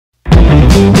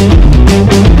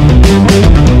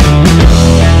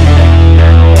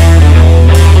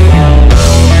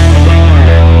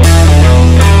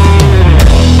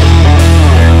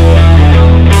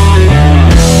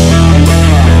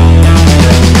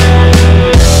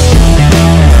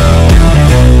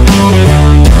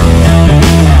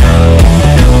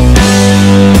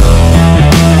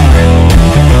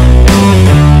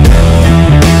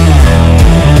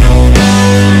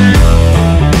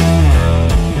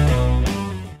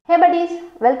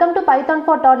Welcome to Python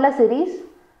for Toddler series.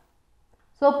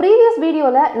 So previous video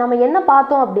la nama enna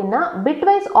paathom appadina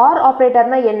bitwise OR operator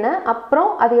na enna approm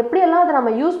adu eppadi ella adu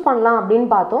nama use pannalam appdin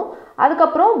paathom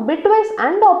adukaprom bitwise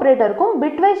AND operator kum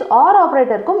bitwise OR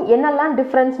operator kum ennalla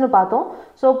difference nu paathom.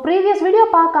 So previous video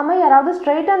paakama yaravadu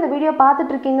straight and the video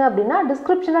paathittu irkeenga appadina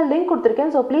description la link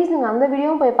kuduthirken, so please neenga andha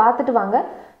video poi paathittu vaanga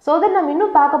so that nam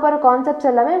innum paakapora concepts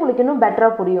ellame ungalku innum better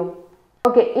ah puriyum.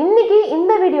 Okay, இன்னைக்கு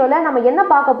இந்த வீடியோல நம்ம என்ன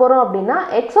பார்க்க போறோம் அப்படினா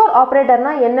XOR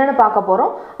ஆபரேட்டர்னா என்னன்னு பார்க்க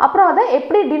போறோம். அப்புறம் அதை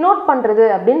எப்படி டினோட் பண்றது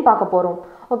அப்படினு பார்க்க போறோம்.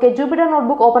 ஓகே, ஜூபிட்டர்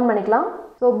நோட்புக் ஓபன் பண்ணிக்கலாம்.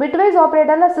 சோ பிட்வைஸ்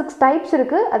ஆபரேட்டர்ல 6 டைப்ஸ்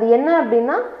இருக்கு. அது என்ன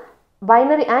அப்படினா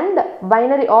binary AND,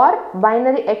 binary OR,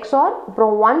 binary XOR,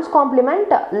 அப்புறம் once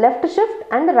complement, left shift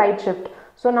and right shift.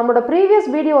 So நம்மளோட previous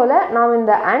வீடியோல நாம்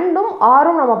இந்த ANDும்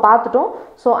ORும் நம்ம பார்த்துட்டோம்.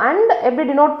 So AND எப்படி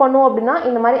டினோட் பண்ணுவோம் அப்படினா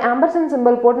இந்த மாதிரி ஆம்பர்சண்ட்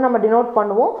சிம்பல் போட்டு நம்ம டினோட்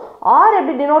பண்ணுவோம். OR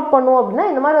எப்படி டினோட் பண்ணுவோம் அப்படினா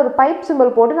இந்த மாதிரி ஒரு பைப்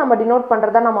சிம்பல் போட்டு நம்ம டினோட்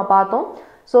பண்றத நம்ம பார்த்தோம்.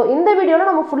 So இந்த வீடியோல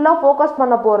நம்ம ஃபுல்லா ஃபோக்கஸ்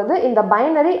பண்ண போறது இந்த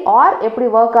பைனரி OR எப்படி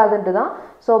வர்க் ஆகுதுன்னு தான்.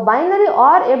 So பைனரி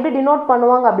OR எப்படி டினோட்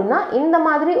பண்ணுவாங்க அப்படினா இந்த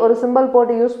மாதிரி ஒரு சிம்பல்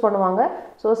போட்டு யூஸ் பண்ணுவாங்க.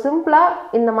 So சிம்பிளா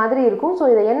இந்த மாதிரி இருக்கும். So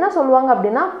இத என்ன சொல்லுவாங்க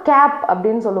அப்படினா கேப்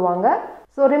அப்படினு சொல்லுவாங்க.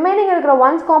 So remaining இருக்கிற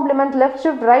once complement, left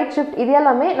shift, right shift இது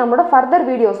எல்லாமே நம்மளோட ஃபர்தர்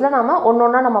வீடியோஸ்ல நாம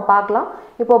ஒவ்வொண்ணா நம்ம பார்க்கலாம்.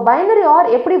 இப்போ பைனரி OR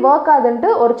எப்படி வர்க் ஆகுதுன்னு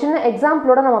ஒரு சின்ன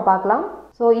எக்ஸாம்பிளோட நம்ம பார்க்கலாம்.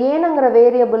 So a ங்கற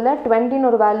வேரியபிள்ல 20 ன்னு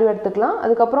ஒரு வேல்யூ எடுத்துக்கலாம்.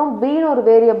 அதுக்கு அப்புறம் b ன்னு ஒரு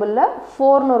வேரியபிள்ல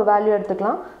 4 ன்னு ஒரு வேல்யூ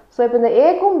எடுத்துக்கலாம். So இப்போ இந்த a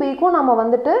க்கும் b க்கும் நாம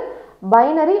வந்துட்டு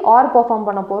பைனரி OR பெர்ஃபார்ம்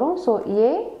பண்ண போறோம். So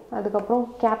a அதுக்கு அப்புறம்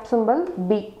கேப் சிம்பல்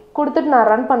b கொடுத்துட்டு நான்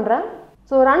ரன் பண்றேன்.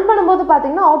 So ரன் பண்ணும்போது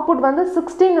பாத்தீங்கன்னா அவுட்புட் வந்து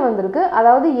 16 வந்திருக்கு.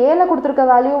 அதாவது a ல கொடுத்திருக்க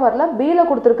வேல்யூவும் வரல, b ல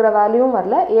கொடுத்திருக்க வேல்யூவும்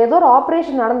வரல. ஏதோ ஒரு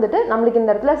ஆபரேஷன் நடந்துட்டு நமக்கு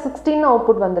இந்த இடத்துல 16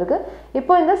 அவுட்புட் வந்திருக்கு.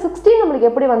 இப்போ இந்த 16 நமக்கு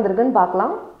எப்படி வந்திருக்குன்னு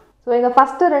பார்க்கலாம். So இந்த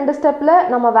ஃபர்ஸ்ட் ரெண்டு ஸ்டெப்ல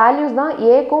நம்ம வேல்யூஸ் தான்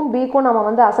a க்கும் b க்கும் நம்ம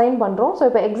வந்து அசைன் பண்றோம். So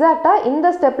இப்போ எக்ஸாக்ட்டா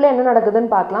இந்த ஸ்டெப்ல என்ன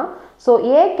நடக்குதுன்னு பார்க்கலாம். So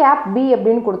a கேப் b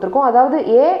அப்படினு கொடுத்திருக்கோம். அதாவது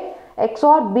a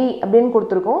XOR b அப்படினு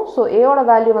கொடுத்திருக்கோம். So a ஓட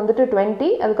வேல்யூ வந்துட்டு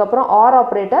 20, அதுக்கு அப்புறம் OR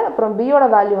ஆபரேட்டர், அப்புறம் b ஓட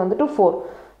வேல்யூ வந்துட்டு 4.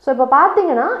 ஸோ இப்போ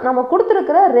பார்த்தீங்கன்னா நம்ம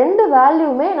கொடுத்துருக்கிற ரெண்டு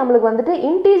வேல்யூமே நம்மளுக்கு வந்துட்டு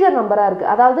இன்டீஜர் நம்பராக இருக்குது,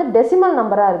 அதாவது டெசிமல்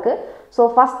நம்பராக இருக்குது. ஸோ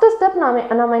ஃபஸ்ட்டு ஸ்டெப்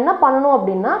நம்ம என்ன பண்ணணும்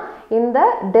அப்படின்னா இந்த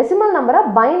டெசிமல் நம்பரை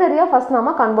பைனரியாக ஃபஸ்ட்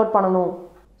நம்ம கன்வெர்ட் பண்ணணும்.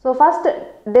 So first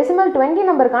decimal 20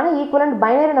 நம்பருக்கான equivalent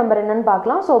binary number என்னன்னு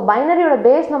பார்க்கலாம். ஸோ பைனரியோட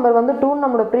பேஸ் நம்பர் வந்து 2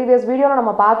 நம்மளோட ப்ரீவியஸ் வீடியோவில்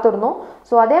நம்ம பார்த்துருந்தோம்.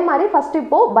 ஸோ அதே மாதிரி ஃபஸ்ட்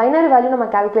இப்போது பைனரி வேல்யூ நம்ம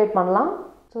கால்குலேட் பண்ணலாம்.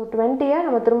 ஸோ 20யை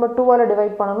நம்ம திரும்ப 2ஆல்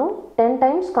டிவைட் பண்ணணும். 10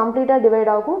 டைம்ஸ் கம்ப்ளீட்டாக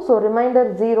டிவைட் ஆகும். So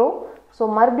remainder 0. ஸோ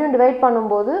மறுபடியும் டிவைட்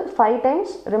பண்ணும்போது 5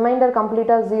 டைம்ஸ் ரிமைண்டர்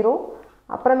கம்ப்ளீட்டாக 0.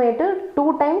 அப்புறமேட்டு 2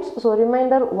 டைம்ஸ் ஸோ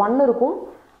ரிமைண்டர் 1 இருக்கும்.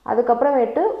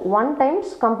 அதுக்கப்புறமேட்டு 1 டைம்ஸ்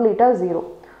கம்ப்ளீட்டாக 0.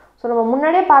 ஸோ நம்ம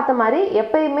முன்னாடியே பார்த்த மாதிரி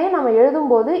எப்பயுமே நம்ம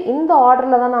எழுதும்போது இந்த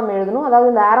ஆர்டரில் தான் நம்ம எழுதணும்,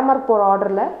 அதாவது இந்த ஏரோ மார்க் போகிற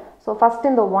ஆர்டரில். ஸோ ஃபஸ்ட்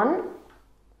இந்த 1,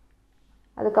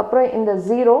 அதுக்கப்புறம் இந்த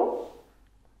 0,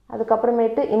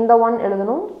 அதுக்கப்புறமேட்டு இந்த 1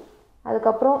 எழுதணும்,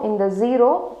 அதுக்கப்புறம் இந்த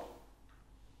 0,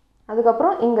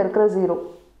 அதுக்கப்புறம் இங்கே இருக்கிற 0.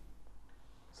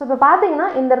 ஸோ இப்போ பார்த்தீங்கன்னா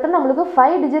இந்த இடத்துல நம்மளுக்கு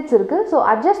 5 டிஜிட்ஸ் இருக்குது. ஸோ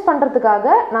அட்ஜஸ்ட் பண்ணுறதுக்காக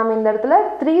நம்ம இந்த இடத்துல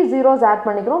 3 zeros ஆட்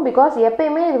பண்ணிக்கிறோம். பிகாஸ்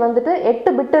எப்பயுமே இது வந்துட்டு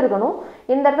 8 பிட் இருக்கணும்.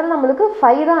 இந்த இடத்துல நம்மளுக்கு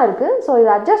 5 தான் இருக்குது. ஸோ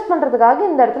இதை அட்ஜஸ்ட் பண்ணுறதுக்காக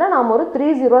இந்த இடத்துல நம்ம ஒரு 3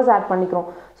 zeros ஆட் பண்ணிக்கிறோம்.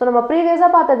 ஸோ நம்ம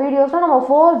ப்ரீவியஸாக பார்த்த வீடியோஸில் நம்ம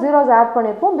 4 zeros ஆட்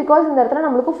பண்ணியிருப்போம். பிகாஸ் இந்த இடத்துல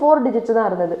நம்மளுக்கு 4 டிஜிட்ஸ் தான்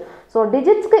இருந்தது. ஸோ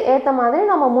டிஜிட்ஸ்க்கு ஏற்ற மாதிரி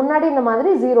நம்ம முன்னாடி இந்த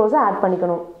மாதிரி ஜீரோஸை ஆட்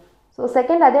பண்ணிக்கணும். ஸோ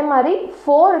செகண்ட் அதே மாதிரி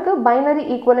 4க்கு பைனரி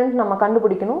ஈக்குவலண்ட் நம்ம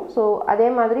கண்டுபிடிக்கணும். ஸோ அதே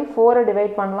மாதிரி 4ஐ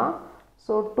டிவைட் பண்ணலாம்.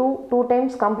 ஸோ 2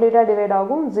 டைம்ஸ் கம்ப்ளீட்டாக டிவைட்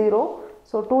ஆகும் 0.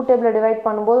 ஸோ 2 டேபிளில் டிவைட்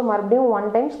பண்ணும்போது மறுபடியும் 1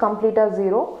 டைம்ஸ் கம்ப்ளீட்டாக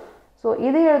 0. ஸோ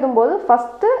இது எழுதும்போது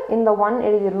ஃபஸ்ட்டு இந்த 1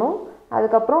 எழுதிடணும்,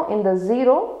 அதுக்கப்புறம் இந்த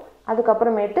 0,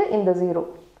 அதுக்கப்புறமேட்டு இந்த 0.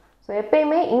 ஸோ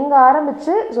எப்பயுமே இங்கே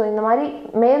ஆரம்பித்து ஸோ இந்த மாதிரி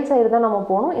மேல் சைடு தான் நம்ம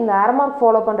போகணும். இந்த ஏரோ மார்க்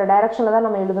ஃபாலோ பண்ணுற டைரெக்ஷனில் தான்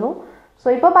நம்ம எழுதணும். ஸோ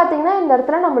இப்போ பார்த்தீங்கன்னா இந்த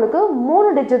இடத்துல நம்மளுக்கு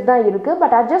 3 டிஜிட் தான் இருக்குது.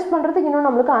 பட் அட்ஜஸ்ட் பண்ணுறதுக்கு இன்னும்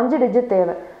நம்மளுக்கு 5 டிஜிட்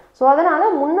தேவை. ஸோ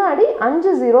அதனால் முன்னாடி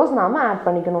 5 zeros நாம் ஆட்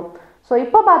பண்ணிக்கணும். ஸோ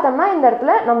இப்போ பார்த்தோம்னா இந்த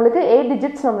இடத்துல நம்மளுக்கு 8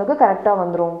 டிஜிட்ஸ் நம்மளுக்கு கரெக்டாக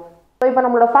வந்துடும். ஸோ இப்போ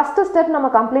நம்மளோட ஃபஸ்ட்டு ஸ்டெப் நம்ம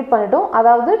கம்ப்ளீட் பண்ணிட்டோம்.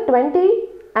 அதாவது 20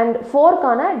 and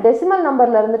 4க்கான டெசிமல்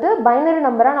நம்பரில் இருந்துட்டு பைனரி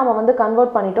நம்பரை நம்ம வந்து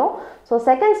கன்வெர்ட் பண்ணிட்டோம். ஸோ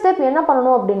செகண்ட் ஸ்டெப் என்ன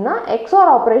பண்ணணும் அப்படின்னா XOR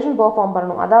ஆப்ரேஷன் பெர்ஃபார்ம்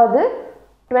பண்ணணும். அதாவது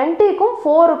 20க்கும்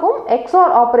 4க்கும் XOR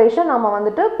ஆப்ரேஷன் நம்ம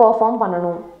வந்துட்டு பெர்ஃபார்ம்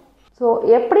பண்ணணும். ஸோ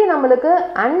எப்படி நம்மளுக்கு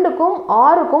அண்டுக்கும்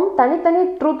ஆருக்கும் தனித்தனி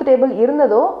ட்ரூத் டேபிள்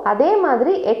இருந்ததோ அதே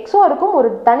மாதிரி எக்ஸாருக்கும் ஒரு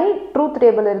தனி ட்ரூத்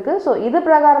டேபிள் இருக்குது. ஸோ இது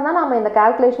பிரகாரம் தான் நம்ம இந்த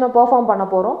கால்குலேஷனை பெர்ஃபார்ம் பண்ண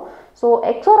போகிறோம். ஸோ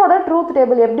எக்ஸாரோட ட்ரூத்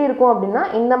டேபிள் எப்படி இருக்கும் அப்படின்னா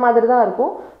இந்த மாதிரி தான்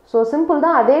இருக்கும். ஸோ சிம்பிள்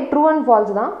தான், அதே ட்ரூ அண்ட்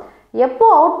ஃபால்ஸ் தான். எப்போ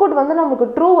அவுட்புட் வந்து நம்மளுக்கு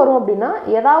ட்ரூ வரும் அப்படின்னா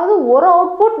ஏதாவது ஒரு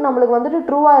அவுட்புட் நம்மளுக்கு வந்துட்டு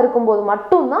ட்ரூவாக இருக்கும்போது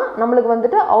மட்டும்தான் நம்மளுக்கு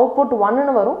வந்துட்டு அவுட்புட்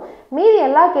 1ன்னு வரும். மீதி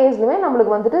எல்லா கேஸ்லையுமே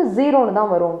நம்மளுக்கு வந்துட்டு 0ன்னு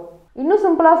தான் வரும். இன்னும்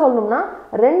சிம்பிளாக சொல்லணும்னா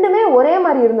ரெண்டுமே ஒரே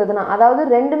மாதிரி இருந்ததுன்னா, அதாவது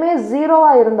ரெண்டுமே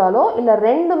 0வாக இருந்தாலோ இல்லை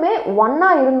ரெண்டுமே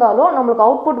 1ஆக இருந்தாலோ நம்மளுக்கு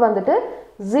அவுட்புட் வந்துட்டு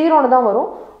 0ன்னு தான் வரும்.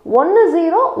 1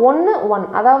 0 1 1,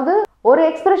 அதாவது ஒரு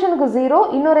எக்ஸ்பிரஷனுக்கு 0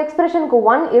 இன்னொரு எக்ஸ்பிரஷனுக்கு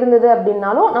 1 இருந்தது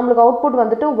அப்படின்னாலும் நம்மளுக்கு அவுட்புட்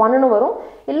வந்துட்டு 1ன்னு வரும்.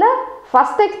 இல்லை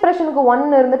ஃபர்ஸ்ட் எக்ஸ்பிரஷனுக்கு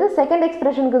 1 இருந்துட்டு செகண்ட்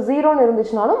எக்ஸ்பிரஷனுக்கு 0ன்னு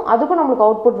இருந்துச்சுனாலும் அதுக்கும் நம்மளுக்கு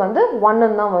அவுட்புட் வந்து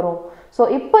 1ன்னு தான் வரும். ஸோ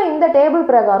இப்போ இந்த டேபிள்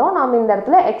பிரகாரம் நாம் இந்த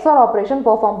இடத்துல எக்ஸ்ஆர் ஆப்ரேஷன்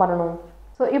பெர்ஃபார்ம் பண்ணணும்.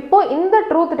 ஸோ இப்போ இந்த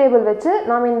ட்ரூத் டேபிள் வச்சு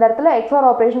நாம் இந்த இடத்துல எக்ஸ்ஆர்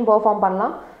ஆப்ரேஷன் பெர்ஃபார்ம்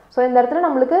பண்ணலாம். ஸோ இந்த இடத்துல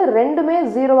நம்மளுக்கு ரெண்டுமே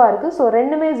 0வாக இருக்குது. ஸோ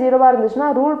ரெண்டுமே 0வாக இருந்துச்சுன்னா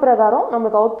ரூல் பிரகாரம்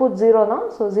நம்மளுக்கு அவுட்புட் 0 தான்.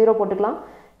 ஸோ 0 போட்டுக்கலாம்.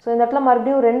 ஸோ இந்த இடத்துல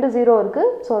மறுபடியும் 2 0 இருக்குது.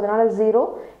 ஸோ அதனால் 0.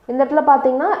 இந்த இடத்துல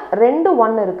பார்த்தீங்கன்னா 2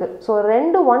 1 இருக்குது. ஸோ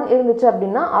 2 1 இருந்துச்சு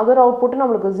அப்படின்னா அதோட அவுட்புட்டு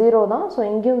நம்மளுக்கு 0 தான். ஸோ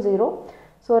இங்கேயும் 0.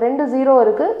 ஸோ 2 0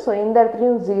 இருக்குது. ஸோ இந்த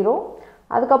இடத்துலையும் 0.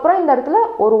 அதுக்கப்புறம் இந்த இடத்துல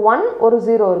ஒரு 1 ஒரு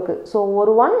 0 இருக்குது. ஸோ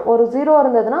ஒரு 1 ஒரு 0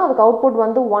 இருந்ததுன்னா அதுக்கு அவுட்புட்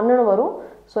வந்து 1ன்னு வரும்.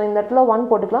 ஸோ இந்த இடத்துல 1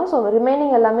 போட்டுக்கலாம். ஸோ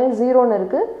ரிமைனிங் எல்லாமே 0ன்னு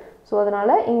இருக்குது. ஸோ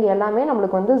அதனால் இங்கே எல்லாமே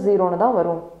நம்மளுக்கு வந்து 0ன்னு தான்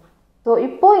வரும். ஸோ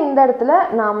இப்போது இந்த இடத்துல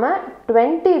நாம்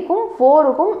 20க்கும்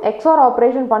 4க்கும் எக்ஸ்ஆர்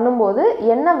ஆப்ரேஷன் பண்ணும்போது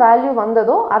என்ன வேல்யூ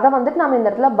வந்ததோ அதை வந்துட்டு நம்ம இந்த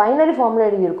இடத்துல பைனரி ஃபார்மில்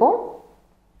எழுதியிருக்கோம்.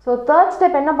 ஸோ தேர்ட்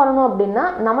ஸ்டெப் என்ன பண்ணணும் அப்படின்னா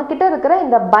நம்மக்கிட்ட இருக்கிற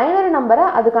இந்த பைனரி நம்பரை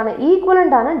அதுக்கான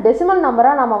ஈக்குவலண்டான டெசிமல்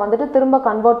நம்பராக நம்ம வந்துட்டு திரும்ப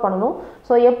கன்வெர்ட் பண்ணணும்.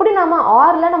 ஸோ எப்படி நம்ம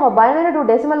ஆரில் நம்ம பைனரி டு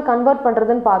டெசிமல் கன்வெர்ட்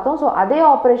பண்ணுறதுன்னு பார்த்தோம். ஸோ அதே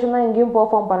ஆப்ரேஷன் தான் இங்கேயும்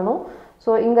பெர்ஃபார்ம் பண்ணணும்.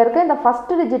 ஸோ இங்கே இருக்க இந்த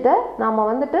ஃபஸ்ட்டு டிஜிட்டை நம்ம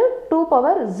வந்துட்டு 2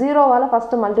 பவர் 0வால்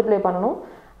ஃபஸ்ட்டு மல்டிப்ளை பண்ணணும்.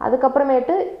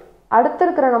 அதுக்கப்புறமேட்டு அடுத்து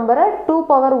இருக்கிற நம்பரை 2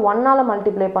 பவர் 1ஆல்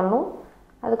மல்டிப்ளை பண்ணணும்.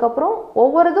 அதுக்கப்புறம்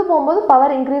ஒவ்வொரு இது போகும்போது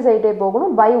பவர் இன்க்ரீஸ் ஆகிட்டே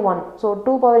போகணும் பை 1. ஸோ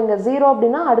 2 பவர் இங்கே 0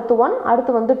 அப்படின்னா அடுத்து 1,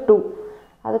 அடுத்து வந்து 2.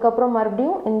 அதுக்கப்புறம்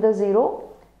மறுபடியும் இந்த 0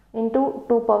 இன்ட்டு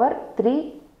 2 பவர் 3.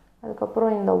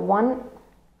 அதுக்கப்புறம் இந்த 1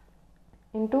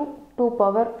 இன்ட்டு 2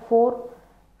 பவர் 4.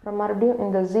 அப்புறம் மறுபடியும்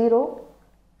இந்த 0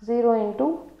 இன்ட்டு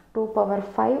 2 பவர்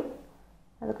 5.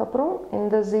 அதுக்கப்புறம்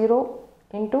இந்த 0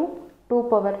 இன்ட்டு 2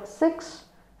 பவர் 6.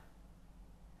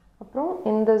 அப்புறம்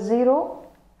இந்த 0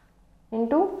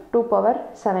 இன்ட்டு 2 பவர்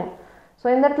 7. ஸோ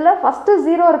இந்த இடத்துல ஃபஸ்ட்டு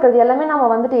 0 இருக்கிறது எல்லாமே நம்ம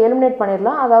வந்துட்டு எலிமினேட்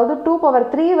பண்ணிடலாம். அதாவது 2 பவர்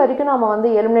 3 வரைக்கும் நம்ம வந்து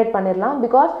எலிமினேட் பண்ணிடலாம்.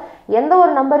 பிகாஸ் எந்த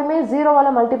ஒரு நம்பருமே 0வால்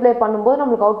மல்டிப்ளை பண்ணும்போது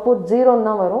நம்மளுக்கு அவுட்புட் 0ன்னு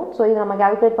தான் வரும். ஸோ இது நம்ம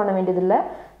கால்குலேட் பண்ண வேண்டியதில்லை.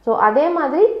 ஸோ அதே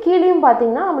மாதிரி கீழேயும்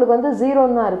பார்த்தீங்கன்னா நம்மளுக்கு வந்து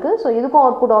 0ன்னு தான் இருக்குது. ஸோ இதுக்கும்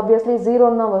அவுட்புட் ஆப்வியஸ்லி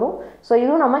 0ன்னு தான் வரும். ஸோ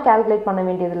இதுவும் நம்ம கால்குலேட் பண்ண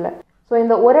வேண்டியதில்லை. ஸோ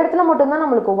இந்த ஒரு இடத்துல மட்டும்தான்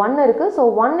நம்மளுக்கு 1 இருக்குது. So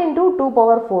 1 into 2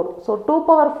 power 4. So 2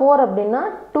 power 4 அப்படின்னா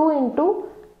 2 இன்ட்டு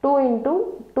 2 இன்ட்டு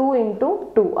 2 இன்ட்டு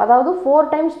 2, அதாவது 4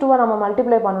 டைம்ஸ் 2 நம்ம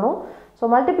மல்டிப்ளை பண்ணணும். ஸோ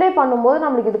மல்டிப்ளை பண்ணும்போது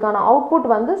நம்மளுக்கு இதுக்கான அவுட்புட்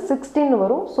வந்து 16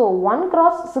 வரும். So 1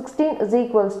 cross 16 is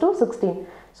equals to 16.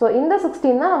 So இந்த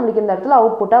 16 தான் நம்மளுக்கு இந்த இடத்துல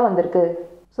அவுட்புட்டாக வந்திருக்கு.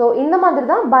 ஸோ இந்த மாதிரி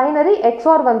தான் பைனரி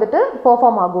எக்ஸ்ஆர் வந்துட்டு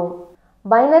பெர்ஃபார்ம் ஆகும்.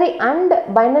 Binary and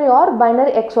binary R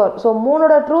binary XOR. So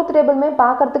மூணோட truth டேபிளுமே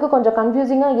பார்க்கறதுக்கு கொஞ்சம்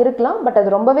கன்ஃபியூசிங்காக இருக்கலாம். பட்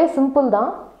அது ரொம்பவே சிம்பிள்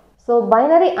தான். ஸோ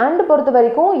பைனரி அண்ட் பொறுத்த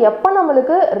வரைக்கும் எப்போ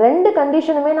நம்மளுக்கு ரெண்டு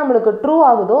கண்டிஷனுமே நம்மளுக்கு ட்ரூ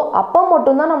ஆகுதோ அப்போ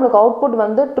மட்டும்தான் நம்மளுக்கு அவுட்புட்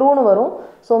வந்து ட்ரூன்னு வரும்.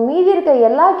 ஸோ மீதி இருக்க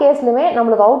எல்லா கேஸ்லையுமே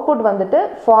நம்மளுக்கு அவுட்புட் வந்துட்டு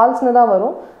ஃபால்ஸ்னு தான்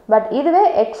வரும். பட் இதுவே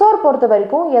எக்ஸ்ஆர் பொறுத்த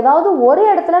வரைக்கும் ஏதாவது ஒரு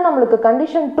இடத்துல நம்மளுக்கு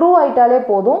கண்டிஷன் ட்ரூ ஆயிட்டாலே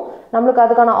போதும், நம்மளுக்கு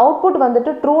அதுக்கான அவுட்புட்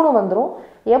வந்துட்டு ட்ரூன்னு வந்துடும்.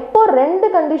 எப்போ ரெண்டு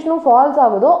கண்டிஷனும் ஃபால்ஸ்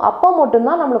ஆகுதோ அப்போ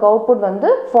மட்டும்தான் நம்மளுக்கு அவுட்புட்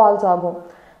வந்து ஃபால்ஸ் ஆகும்.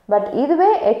 பட் இதுவே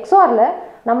எக்ஸ்ஆரில்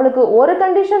நம்மளுக்கு ஒரு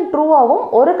கண்டிஷன் ட்ரூவாகவும்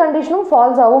ஒரு கண்டிஷனும்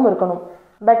ஃபால்ஸாகவும் இருக்கணும்.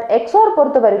 பட் எக்ஸ்ஆர்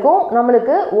பொறுத்த வரைக்கும்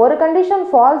நம்மளுக்கு ஒரு கண்டிஷன்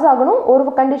ஃபால்ஸ் ஆகணும்,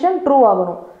 ஒரு கண்டிஷன் ட்ரூ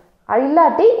ஆகணும்.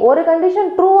 இல்லாட்டி ஒரு கண்டிஷன்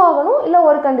ட்ரூ ஆகணும், இல்லை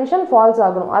ஒரு கண்டிஷன் ஃபால்ஸ்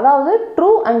ஆகணும். அதாவது true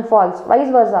and falls,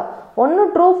 wise versa. ஒன்று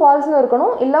ட்ரூ ஃபால்ஸ்னு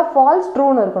இருக்கணும், இல்லை ஃபால்ஸ்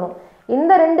ட்ரூன்னு இருக்கணும்.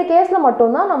 இந்த ரெண்டு கேஸில்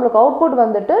மட்டும்தான் நம்மளுக்கு அவுட்புட்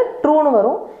வந்துட்டு ட்ரூன்னு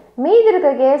வரும். மீதி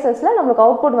இருக்கிற கேசஸில் நம்மளுக்கு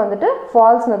அவுட்புட் வந்துட்டு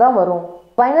ஃபால்ஸ்னு தான் வரும்.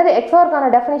 பைனரி எக்ஸ்ஆர்க்கான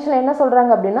டெஃபினேஷன் என்ன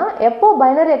சொல்கிறாங்க அப்படின்னா, எப்போ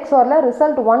பைனரி எக்ஸ்ஆரில்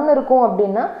ரிசல்ட் 1 இருக்கும்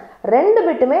அப்படின்னா ரெண்டு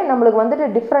பிட்டுமே நம்மளுக்கு வந்துட்டு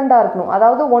டிஃப்ரெண்ட்டாக இருக்கணும்.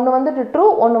 அதாவது ஒன்று வந்துட்டு ட்ரூ,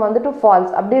 ஒன்று வந்துட்டு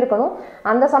ஃபால்ஸ் அப்படி இருக்கணும்.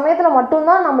 அந்த சமயத்தில்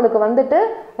மட்டும்தான் நம்மளுக்கு வந்துட்டு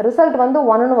ரிசல்ட் வந்து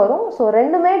 1ன்னு வரும். ஸோ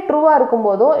ரெண்டுமே ட்ரூவாக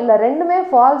இருக்கும்போதோ இல்லை ரெண்டுமே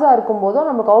ஃபால்ஸாக இருக்கும்போதோ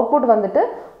நம்மளுக்கு அவுட்புட் வந்துட்டு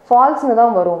ஃபால்ஸ்னு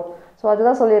தான் வரும். ஸோ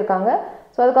அதுதான் சொல்லியிருக்காங்க.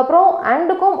 ஸோ அதுக்கப்புறம்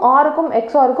அண்டுக்கும் ஆருக்கும்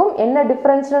எக்ஸ்ஆருக்கும் என்ன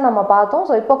டிஃப்ரென்ஸ்னு நம்ம பார்த்தோம்.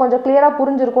 ஸோ இப்போ கொஞ்சம் கிளியராக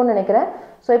புரிஞ்சிருக்கும்னு நினைக்கிறேன்.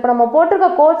 ஸோ இப்போ நம்ம போட்டிருக்க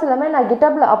கோர்ஸ் எல்லாமே நான்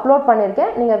கிட்டப்ல அப்லோட்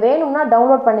பண்ணியிருக்கேன். நீங்கள் வேணும்னா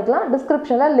டவுன்லோட் பண்ணிக்கலாம்.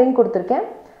 டிஸ்கிரிப்ஷனில் லிங்க் கொடுத்துருக்கேன்.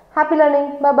 Happy learning.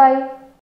 Bye bye.